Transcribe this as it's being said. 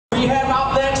have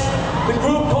up next the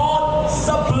group called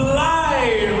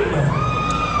Sublime.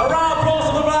 A round of applause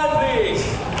for Sublime, please.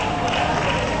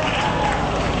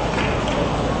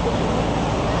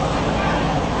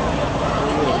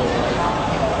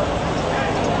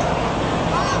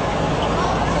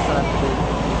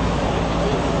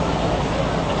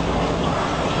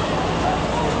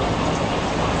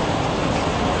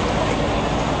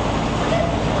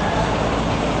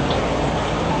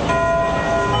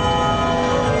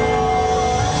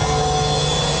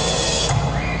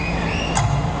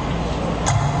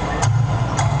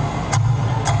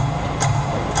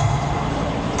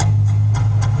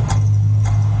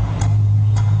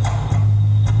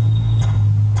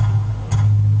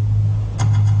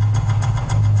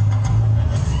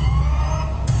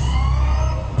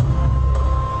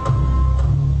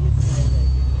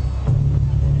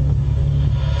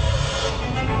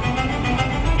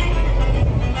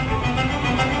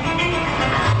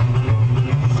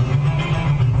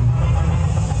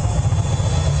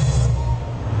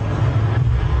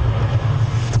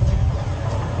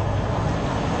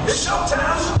 It's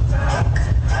showtime.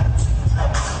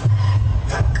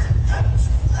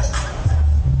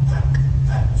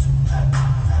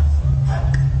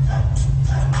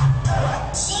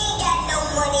 She ain't got no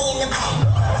money in the bank.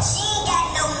 She ain't got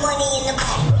no money in the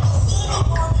bank. She be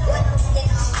walking around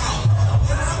spending all night.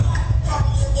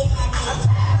 Party, you get happy.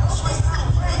 She was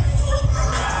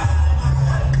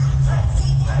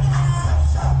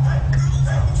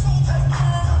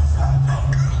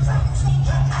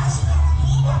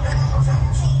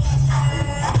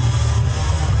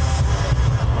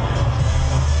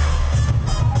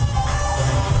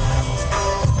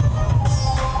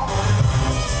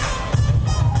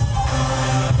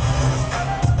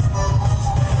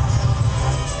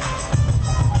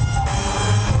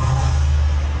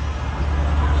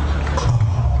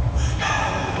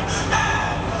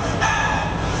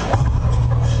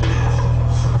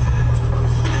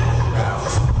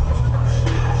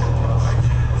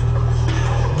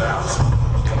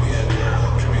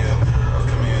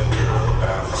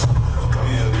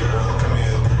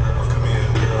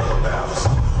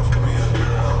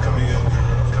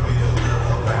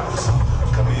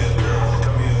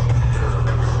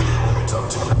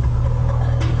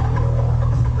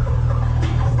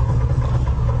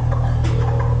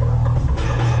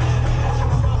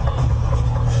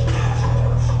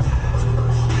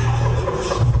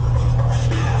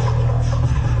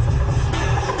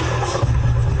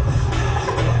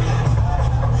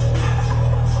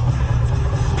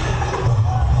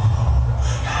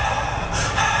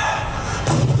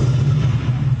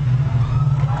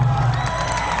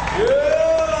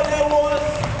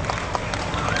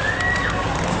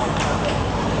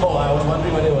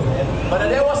But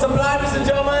there was Sublime, Mr. and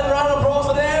gentlemen. Round of applause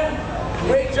for them.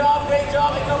 Great job, great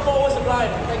job. And come forward,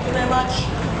 Sublime. Thank you very much.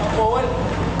 Come forward.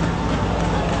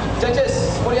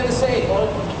 Judges, what do you have to say?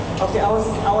 Okay, I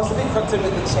was a bit concerned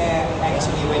with the chair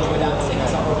actually when you were dancing.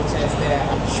 Some of the chairs there.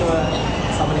 I'm sure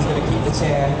somebody's going to keep the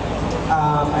chair.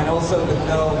 And also the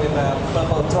girl with the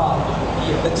purple top.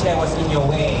 The chair was in your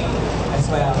way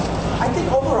as well. I think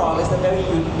overall it's a very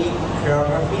unique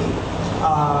choreography.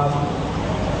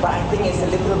 But I think it's a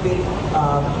little bit,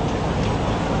 I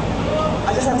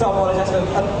just have to apologize, a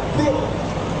bit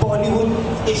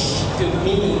Bollywood-ish to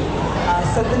me.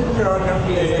 Certain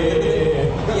choreography is a little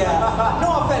bit, yeah,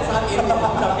 no offense, I'm Indian,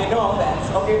 okay, no offense.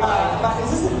 Okay, but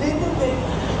it's just a little bit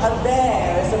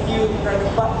there, there's a few,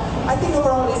 but I think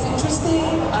overall it's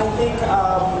interesting. I think,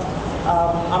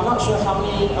 I'm not sure how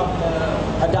many of the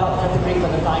adult category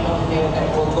for the final here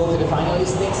that will go to the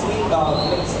finalists next week or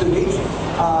next 2 weeks.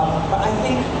 But I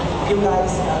think you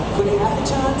guys could have a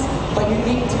chance, but you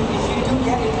need to, if you do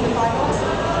get into the finals,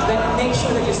 then make sure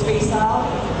that you space out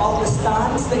all the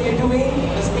stunts that you're doing.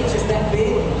 The stage is that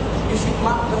big. You should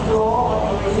mark the floor on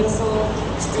your rehearsal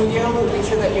studio to make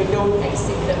sure that you don't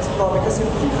exceed that floor because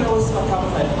you're too close for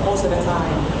comfort most of the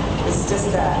time. It's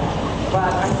just that.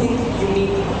 But I think you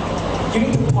need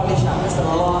to polish up. There's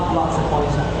lots of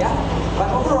polish up, yeah?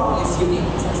 But overall, it's unique.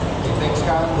 Okay, thanks,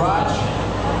 Karen. Raj?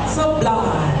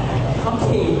 Sublime.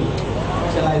 Okay, what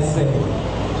shall I say?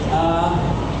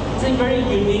 It's a very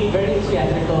unique, very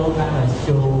theatrical kind of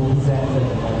show presented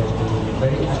and everything.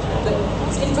 Very,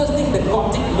 it's interesting, the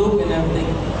gothic look and everything.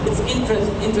 It's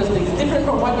interesting. It's different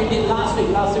from what you did last week.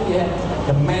 Last week you had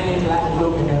the Man in Black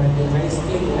look and everything, very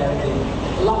slick and everything.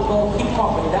 A lot more hip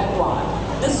hop in that one.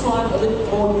 This one a little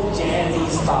more jazzy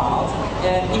style.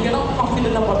 And if you're not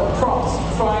confident about the props,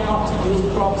 try not to use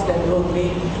props that will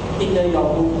hinder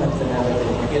your movements and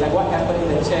everything. Okay, like what happened in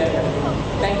the chair and everything.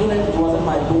 Thank goodness it wasn't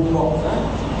my boombox, huh?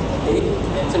 Okay,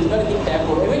 and so you gotta be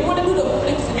careful. And when you want to do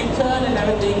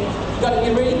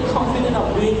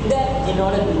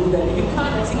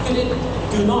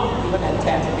do not even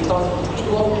attempt because it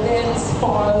will then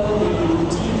spoil the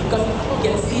routine because you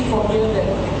can see from here that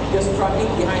you're struggling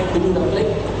behind to do the flick.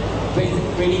 But is it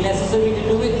really necessary to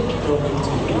do it? You don't need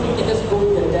to. You know, you can just go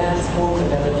with the dance moves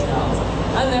and everything else.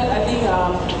 And then I think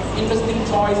interesting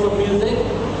choice for music,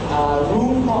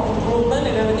 room for improvement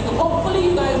and everything. Hopefully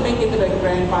you guys make it to the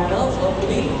grand finals.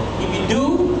 Hopefully, if you do,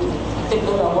 take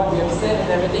note of what we have said and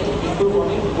everything. Improve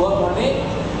on it, work on it.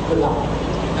 Good luck.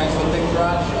 Thanks for the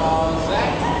Raj.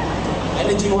 Zach,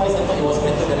 energy-wise, I thought it was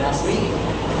better than last week.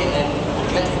 Okay, and I'm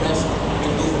glad you guys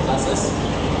will do the classes.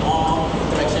 More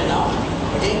interaction now.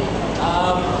 Okay.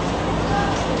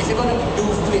 If you're gonna do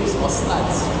flips or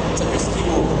stunts, it's a risky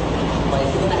move. But if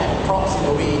you're gonna have props in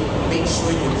the way, make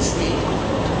sure you train.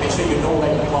 Make sure you know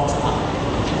where your props are.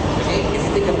 Okay. If you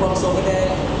take your props over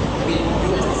there, I mean, you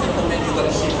as the gentleman, you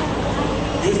gotta shift.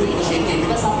 Use the initiative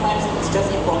because sometimes it's just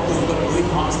impromptu. You gotta do it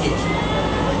on stage.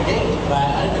 Okay. But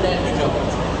other than that, good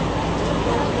job.